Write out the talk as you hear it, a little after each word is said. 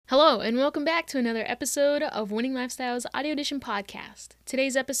Hello, and welcome back to another episode of Winning Lifestyles Audio Edition podcast.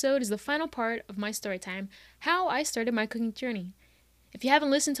 Today's episode is the final part of my story time, how I started my cooking journey. If you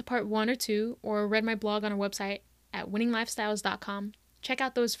haven't listened to part 1 or 2, or read my blog on our website at winninglifestyles.com, check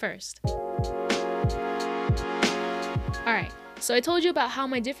out those first. Alright, so I told you about how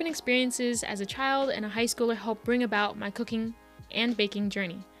my different experiences as a child and a high schooler helped bring about my cooking and baking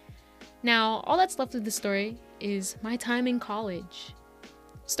journey. Now, all that's left of the story is my time in college.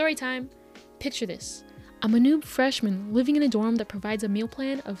 Story time. Picture this. I'm a noob freshman living in a dorm that provides a meal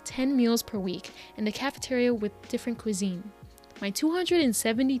plan of 10 meals per week and a cafeteria with different cuisine. My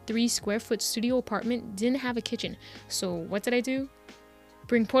 273 square foot studio apartment didn't have a kitchen, so what did I do?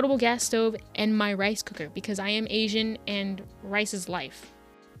 Bring portable gas stove and my rice cooker because I am Asian and rice is life.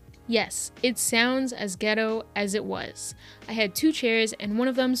 Yes, it sounds as ghetto as it was. I had 2 chairs and one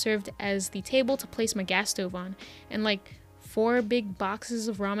of them served as the table to place my gas stove on, and 4 big boxes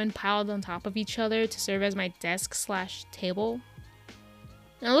of ramen piled on top of each other to serve as my desk/table.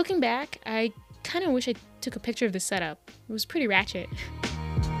 Now looking back, I kind of wish I took a picture of this setup. It was pretty ratchet.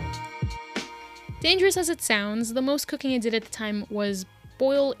 Dangerous as it sounds, the most cooking I did at the time was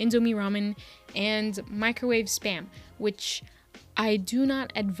boil Indomie ramen and microwave Spam, which I do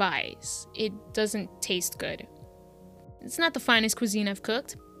not advise. It doesn't taste good. It's not the finest cuisine I've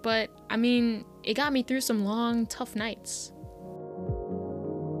cooked, but I mean, it got me through some long, tough nights.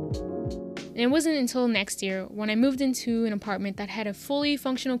 And it wasn't until next year when I moved into an apartment that had a fully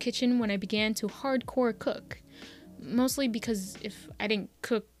functional kitchen when I began to hardcore cook. Mostly because if I didn't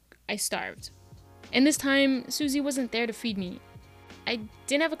cook, I starved. And this time, Susie wasn't there to feed me. I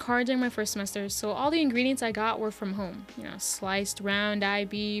didn't have a car during my first semester, so all the ingredients I got were from home. Sliced round-eye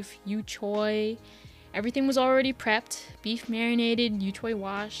beef, yu choy. Everything was already prepped, beef marinated, yu choy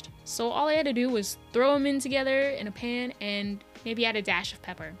washed. So all I had to do was throw them in together in a pan and maybe add a dash of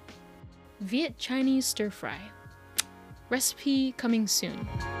pepper. Viet Chinese stir fry. Recipe coming soon.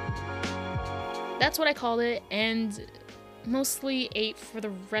 That's what I called it, and mostly ate for the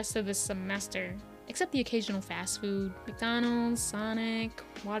rest of the semester, except the occasional fast food, McDonald's, Sonic,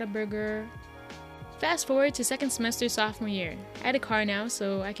 Whataburger. Fast forward to second semester sophomore year. I had a car now,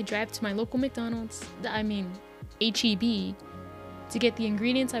 so I could drive to my local McDonald's, HEB, to get the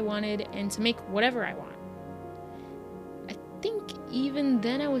ingredients I wanted and to make whatever I want. I think even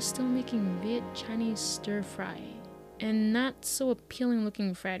then I was still making Viet Chinese stir fry, and not so appealing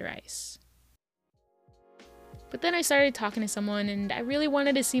looking fried rice. But then I started talking to someone and I really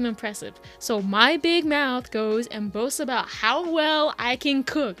wanted to seem impressive. So my big mouth goes and boasts about how well I can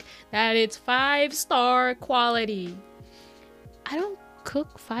cook, that it's 5-star quality. I don't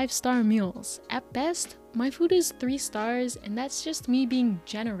cook 5-star meals. At best, my food is 3 stars, and that's just me being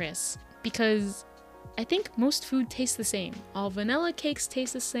generous because I think most food tastes the same. All vanilla cakes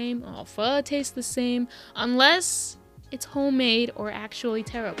taste the same, all pho tastes the same, unless it's homemade or actually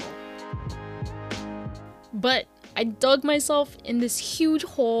terrible. But I dug myself in this huge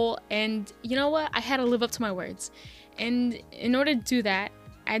hole, and you know what? I had to live up to my words. And in order to do that,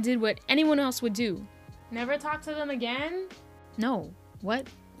 I did what anyone else would do. Never talk to them again? No. What?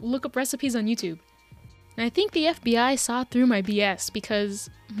 Look up recipes on YouTube. And I think the FBI saw through my BS because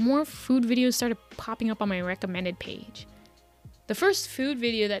more food videos started popping up on my recommended page. The first food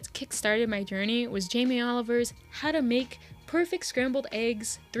video that kickstarted my journey was Jamie Oliver's How to Make Perfect Scrambled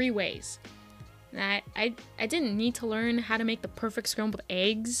Eggs 3 Ways. I didn't need to learn how to make the perfect scrambled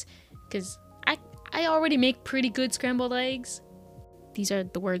eggs because I already make pretty good scrambled eggs. These are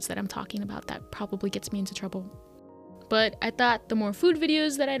the words that I'm talking about that probably gets me into trouble. But I thought the more food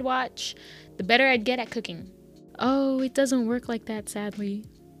videos that I'd watch, the better I'd get at cooking. Oh, it doesn't work like that, sadly.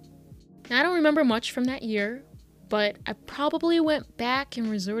 Now, I don't remember much from that year, but I probably went back and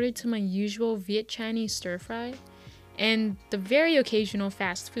resorted to my usual Viet Chinese stir fry and the very occasional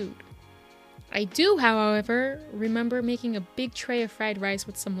fast food. I do, however, remember making a big tray of fried rice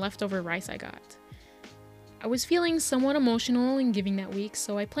with some leftover rice I got. I was feeling somewhat emotional and giving that week,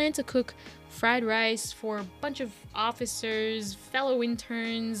 so I planned to cook fried rice for a bunch of officers, fellow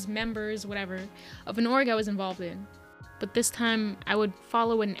interns, members, whatever, of an org I was involved in. But this time, I would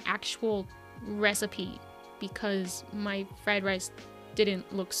follow an actual recipe because my fried rice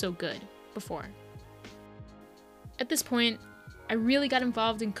didn't look so good before. At this point, I really got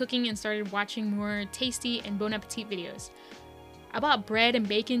involved in cooking and started watching more Tasty and Bon Appetit videos. I bought bread and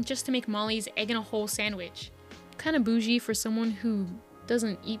bacon just to make Molly's egg in a hole sandwich. Kinda bougie for someone who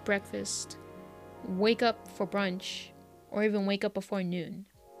doesn't eat breakfast, wake up for brunch, or even wake up before noon.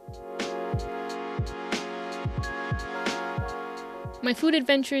 My food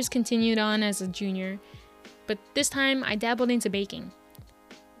adventures continued on as a junior, but this time I dabbled into baking.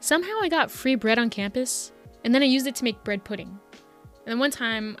 Somehow I got free bread on campus, and then I used it to make bread pudding. And then one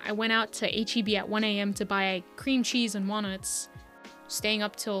time I went out to HEB at 1 a.m. to buy cream cheese and walnuts, staying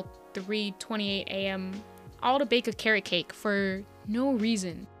up till 3:28 a.m., all to bake a carrot cake for no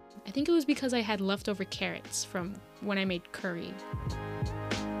reason. I think it was because I had leftover carrots from when I made curry.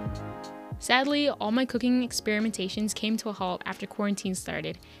 Sadly, all my cooking experimentations came to a halt after quarantine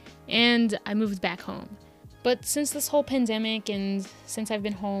started, and I moved back home. But since this whole pandemic and since I've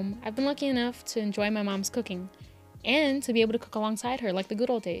been home, I've been lucky enough to enjoy my mom's cooking and to be able to cook alongside her like the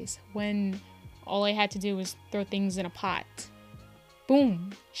good old days when all I had to do was throw things in a pot.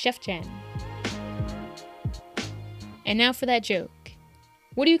 Boom, Chef Jen. And now for that joke.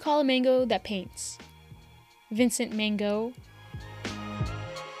 What do you call a mango that paints? Vincent Mango.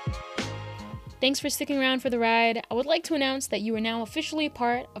 Thanks for sticking around for the ride. I would like to announce that you are now officially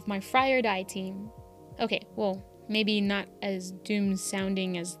part of my Fry or Die team. Okay, well, maybe not as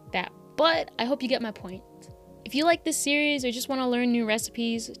doom-sounding as that, but I hope you get my point. If you like this series or just want to learn new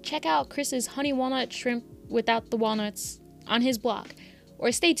recipes, check out Chris's honey walnut shrimp without the walnuts on his blog,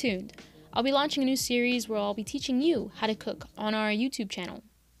 or stay tuned. I'll be launching a new series where I'll be teaching you how to cook on our YouTube channel.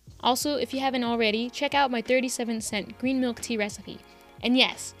 Also, if you haven't already, check out my 37-cent green milk tea recipe. And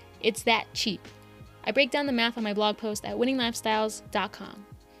yes, it's that cheap. I break down the math on my blog post at winninglifestyles.com.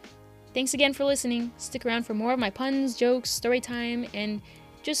 Thanks again for listening. Stick around for more of my puns, jokes, story time, and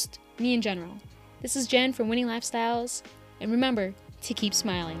just me in general. This is Jen from Winning Lifestyles, and remember to keep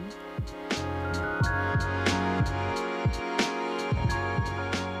smiling.